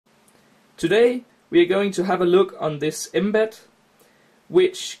Today we are going to have a look on this mbed,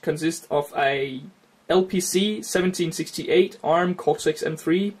 which consists of a LPC 1768 ARM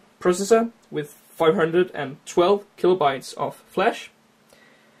Cortex-M3 processor with 512 kilobytes of flash.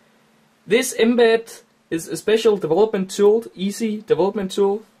 This mbed is a special development tool, easy development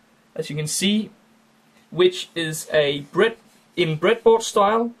tool, as you can see, which is a breadboard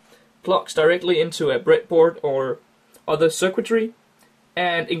style, plugs directly into a breadboard or other circuitry,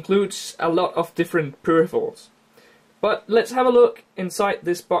 and includes a lot of different peripherals. But let's have a look inside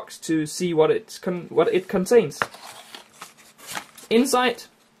this box to see what it contains. Inside,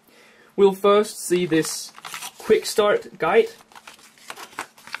 we'll first see this quick start guide,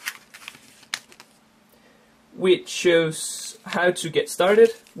 which shows how to get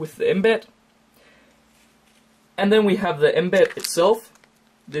started with the mbed. And then we have the mbed itself,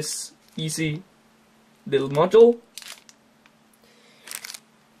 this easy little module.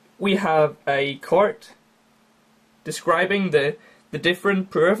 We have a card describing the different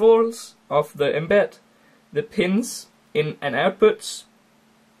peripherals of the mbed, the pins in and outputs.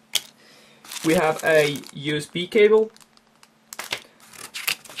 We have a USB cable,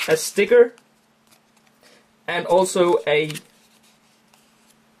 a sticker, and also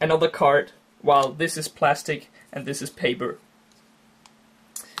another card, while this is plastic and this is paper.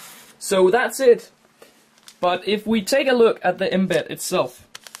 So that's it. But if we take a look at the mbed itself,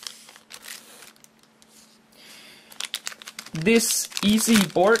 this easy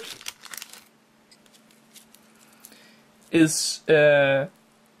board is for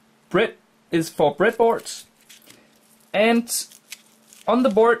breadboards, and on the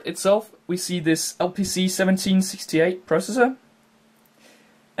board itself we see this LPC 1768 processor,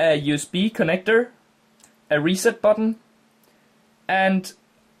 a USB connector, a reset button, and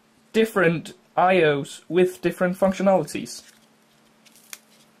different IOs with different functionalities.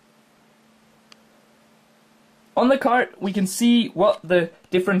 On the card we can see what the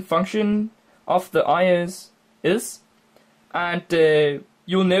different function of the IOs is, and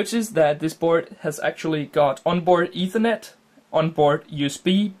you'll notice that this board has actually got onboard Ethernet, onboard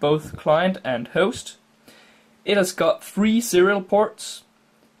USB, both client and host. It has got 3 serial ports,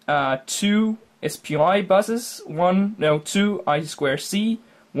 2 SPI buses, 2 I2C,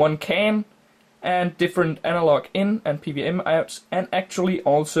 1 CAN, and different analog in and PWM outs, and actually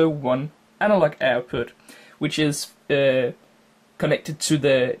also 1 analog output, which is connected to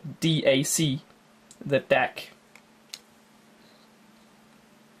the DAC, the DAC.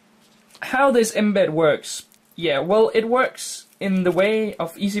 How this mbed works? Yeah, well, it works in the way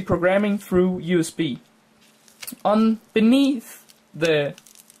of easy programming through USB. Beneath the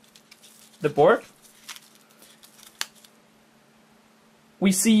board,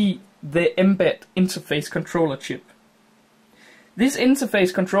 we see the mbed interface controller chip. This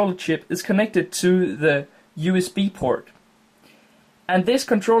interface controller chip is connected to the USB port, and this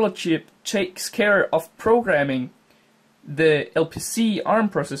controller chip takes care of programming the LPC ARM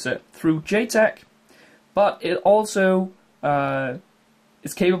processor through JTAG, but it also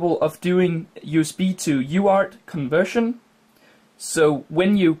is capable of doing USB to UART conversion. So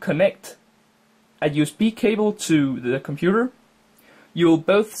when you connect a USB cable to the computer, you'll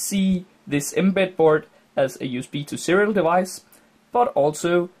both see this mbed board as a USB to serial device, but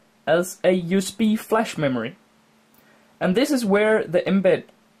also as a USB flash memory. And this is where the mbed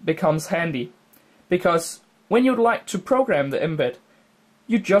becomes handy, because when you'd like to program the mbed,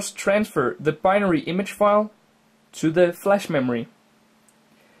 you just transfer the binary image file to the flash memory.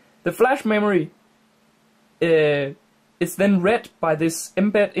 The flash memory is then read by this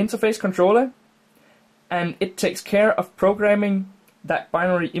mbed interface controller, and it takes care of programming that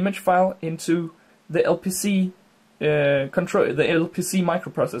binary image file into the LPC the LPC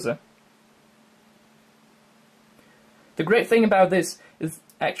microprocessor. The great thing about this is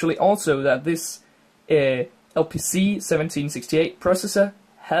actually also that this LPC 1768 processor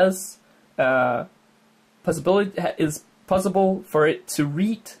has is possible for it to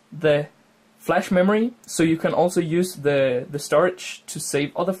read the flash memory, so you can also use the storage to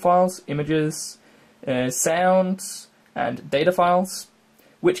save other files, images, sounds, and data files,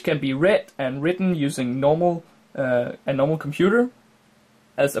 which can be read and written using a normal computer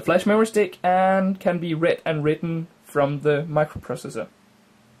as a flash memory stick, and can be read and written from the microprocessor.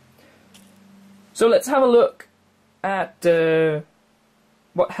 So let's have a look at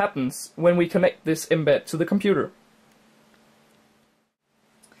what happens when we connect this mbed to the computer.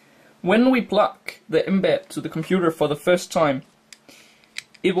 When we plug the mbed to the computer for the first time,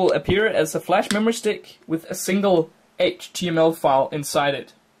 it will appear as a flash memory stick with a single HTML file inside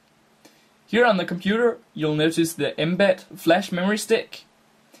it. Here on the computer, you'll notice the mbed flash memory stick,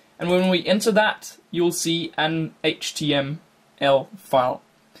 And when we enter that, you'll see an HTML file.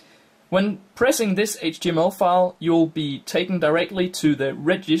 When pressing this HTML file, you'll be taken directly to the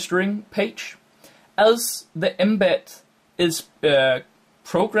registering page. As the mbed is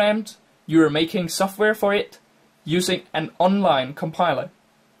programmed, you are making software for it using an online compiler.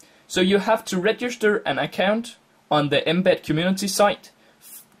 So you have to register an account on the mbed community site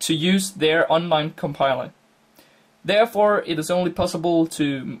to use their online compiler. Therefore, it is only possible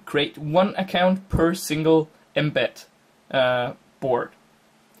to create one account per single mbed board.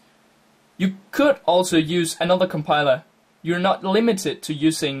 You could also use another compiler. You're not limited to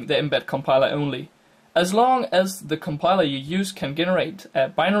using the mbed compiler only. As long as the compiler you use can generate a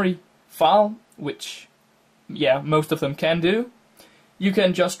binary file, which, yeah, most of them can do, you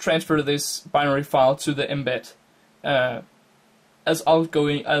can just transfer this binary file to the mbed, as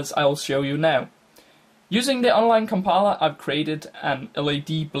I'll show you now. Using the online compiler, I've created an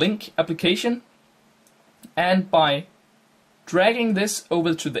LED blink application, and by dragging this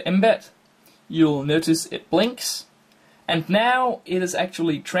over to the mbed, you'll notice it blinks, and now it is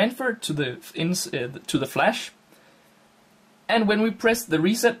actually transferred to the flash. And when we press the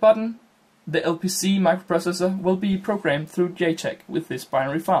reset button, the LPC microprocessor will be programmed through JTAG with this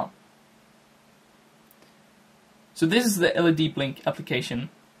binary file. So this is the LED blink application.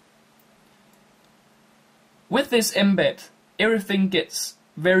 With this mbed, everything gets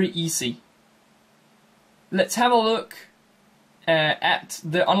very easy. Let's have a look at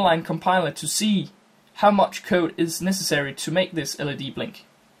the online compiler to see how much code is necessary to make this LED blink.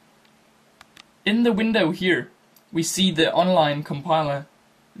 In the window here, we see the online compiler,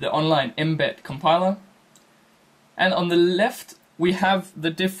 the online mbed compiler, and on the left we have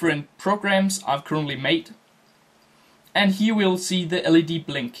the different programs I've currently made, and here we'll see the LED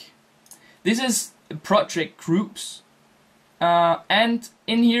blink. This is project groups, and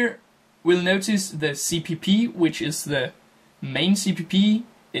in here we'll notice the CPP, which is the main CPP,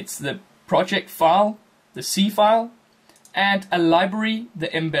 it's the project file, the C file, and a library, the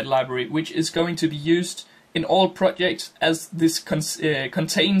mbed library, which is going to be used in all projects, as this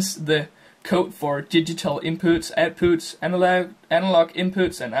contains the code for digital inputs, outputs, analog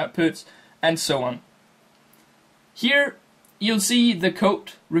inputs and outputs, and so on. Here you'll see the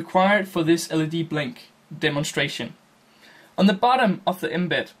code required for this LED blink demonstration. On the bottom of the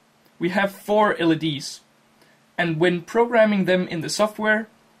mbed, we have 4 LEDs, and when programming them in the software,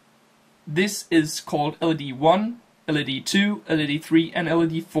 this is called LED 1, LED 2, LED 3, and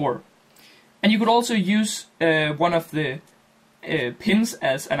LED 4. And you could also use one of the pins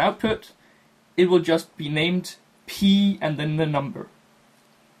as an output. It will just be named P and then the number.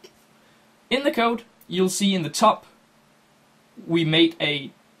 In the code, you'll see in the top, we made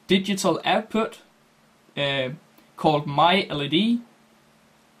a digital output called My LED,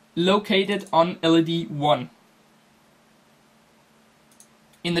 located on LED 1.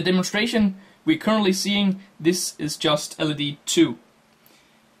 In the demonstration, we're currently seeing this is just LED 2.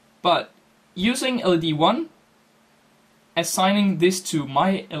 But using LED 1, assigning this to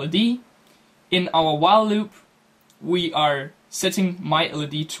My LED, in our while loop, we are setting My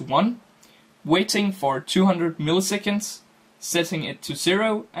LED to 1, waiting for 200 milliseconds, setting it to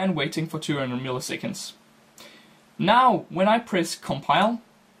 0, and waiting for 200 milliseconds. Now, when I press compile,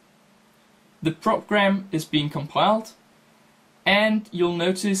 the program is being compiled, and you'll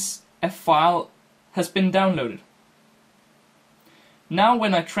notice a file has been downloaded. Now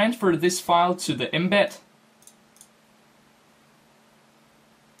when I transfer this file to the mbed,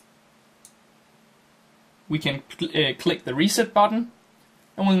 we can click the reset button,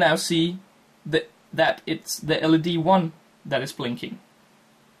 and we'll now see that it's the LED 1 that is blinking.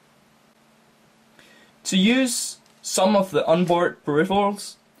 To use some of the onboard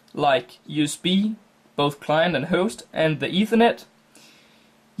peripherals, like USB, both client and host, and the Ethernet,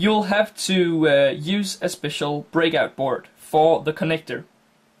 you'll have to use a special breakout board for the connector.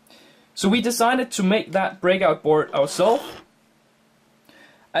 So we decided to make that breakout board ourselves,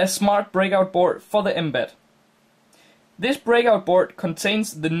 a smart breakout board for the mbed. This breakout board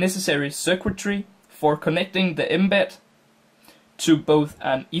contains the necessary circuitry for connecting the mbed to both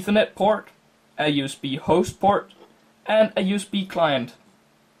an Ethernet port, a USB host port, and a USB client.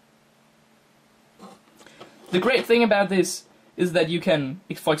 The great thing about this is that you can,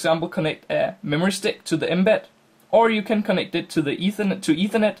 for example, connect a memory stick to the mbed, or you can connect it to the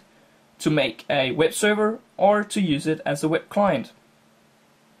Ethernet to make a web server, or to use it as a web client.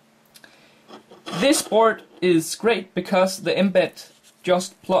 This board is great because the mbed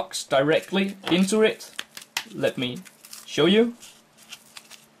just plugs directly into it. Let me show you.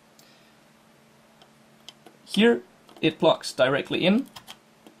 Here it plugs directly in,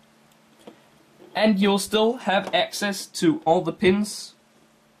 and you'll still have access to all the pins,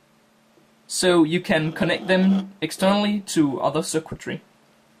 so you can connect them externally to other circuitry.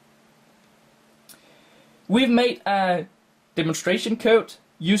 We've made a demonstration code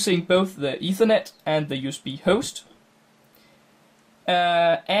using both the Ethernet and the USB host,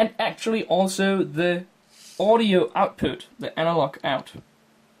 and actually also the audio output, the analog out,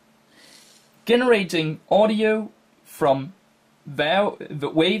 generating audio from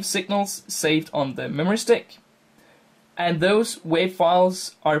the wave signals saved on the memory stick, and those wave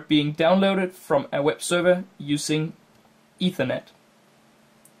files are being downloaded from a web server using Ethernet.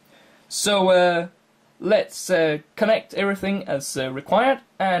 So let's connect everything as required,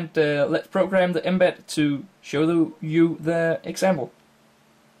 and let's program the mbed to show you the example.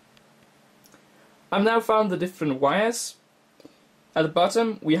 I've now found the different wires. At the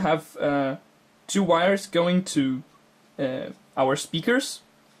bottom we have 2 wires going to our speakers.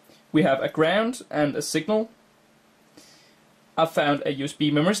 We have a ground and a signal. I've found a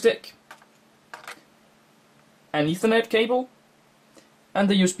USB memory stick, an Ethernet cable, and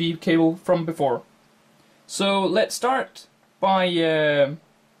the USB cable from before. So let's start by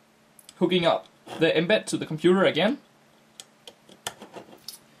hooking up the mbed to the computer again.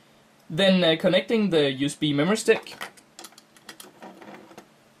 Then connecting the USB memory stick.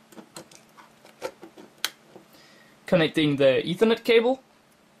 Connecting the Ethernet cable.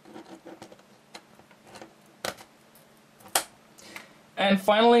 And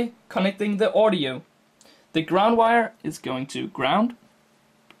finally connecting the audio. The ground wire is going to ground,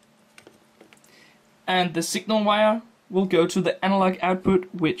 and the signal wire will go to the analog output,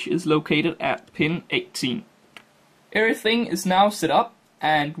 which is located at pin 18. Everything is now set up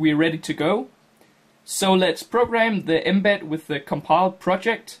and we're ready to go. So let's program the mbed with the compiled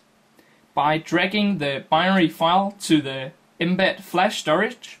project by dragging the binary file to the mbed flash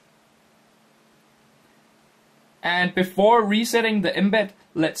storage. And before resetting the mbed,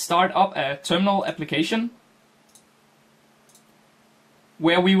 let's start up a terminal application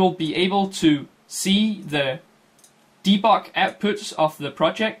where we will be able to see the debug outputs of the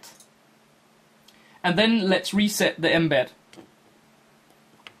project. And then let's reset the mbed.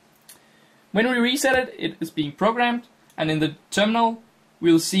 When we reset it, it is being programmed, and in the terminal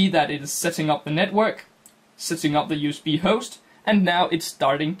we'll see that it is setting up the network, setting up the USB host, and now it's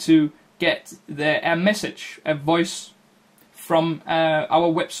starting to get a message, a voice from our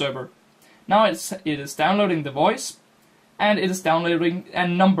web server. Now it is downloading the voice, and it is downloading a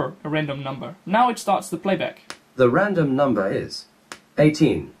number, a random number. Now it starts the playback. The random number is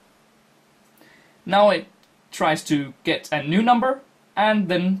 18. Now it tries to get a new number and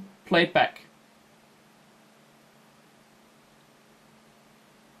then play it back.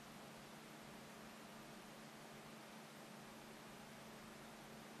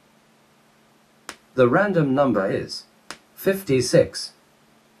 The random number is 56.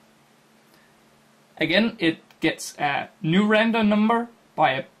 Again, it gets a new random number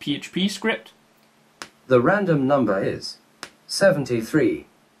by a PHP script. The random number is 73.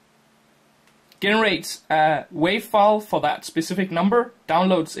 Generates a wave file for that specific number,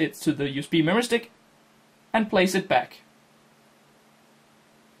 downloads it to the USB memory stick, and plays it back.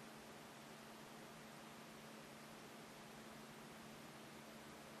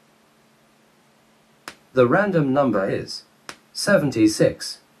 The random number is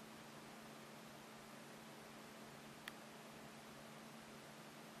 76.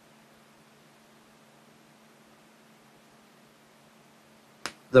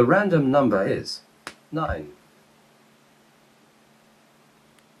 The random number is 9.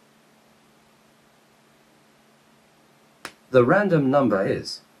 The random number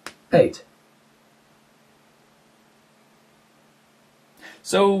is 8.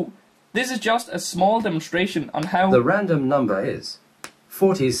 So this is just a small demonstration on how... The random number is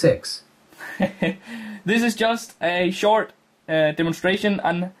 46. This is just a short demonstration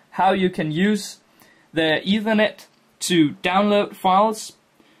on how you can use the Ethernet to download files,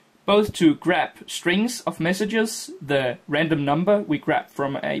 both to grab strings of messages, the random number we grab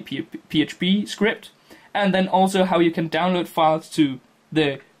from a PHP script, and then also how you can download files to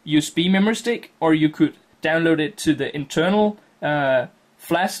the USB memory stick, or you could download it to the internal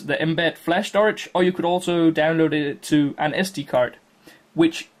flash, the mbed flash storage, or you could also download it to an SD card,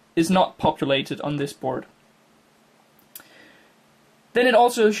 which is not populated on this board. Then it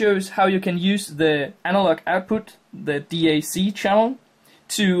also shows how you can use the analog output, the DAC channel,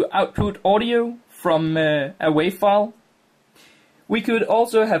 to output audio from a WAV file. We could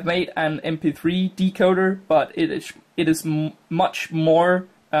also have made an MP3 decoder, but it is much more.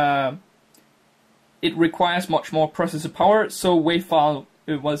 It requires much more processor power, so WAV file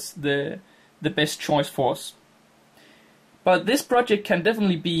was the the best choice for us. But this project can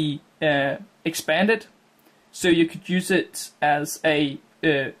definitely be expanded, so you could use it as a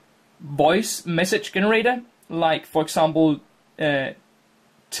voice message generator, like for example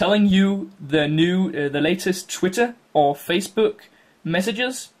telling you the latest Twitter or Facebook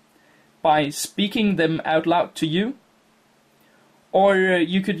messages by speaking them out loud to you. Or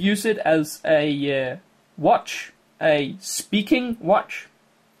you could use it as a watch, a speaking watch.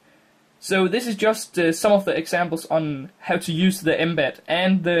 So this is just some of the examples on how to use the mbed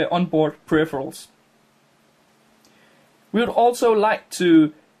and the onboard peripherals. We would also like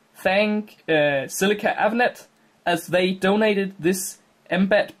to thank Silica Avnet, as they donated this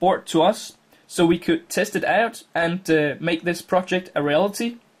mbed board to us so we could test it out and make this project a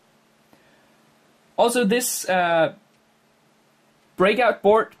reality. Also, this Breakout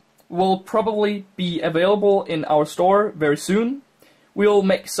board will probably be available in our store very soon. We'll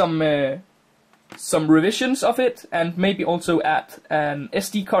make some revisions of it and maybe also add an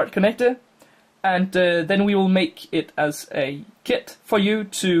SD card connector, and then we will make it as a kit for you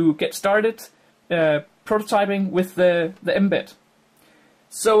to get started prototyping with the mbed.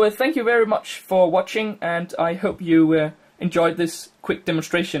 So thank you very much for watching, and I hope you enjoyed this quick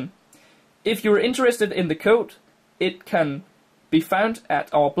demonstration. If you're interested in the code, it can be found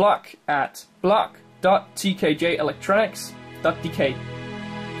at our blog at blog.tkjelectronics.dk.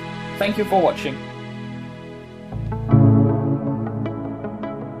 Thank you for watching.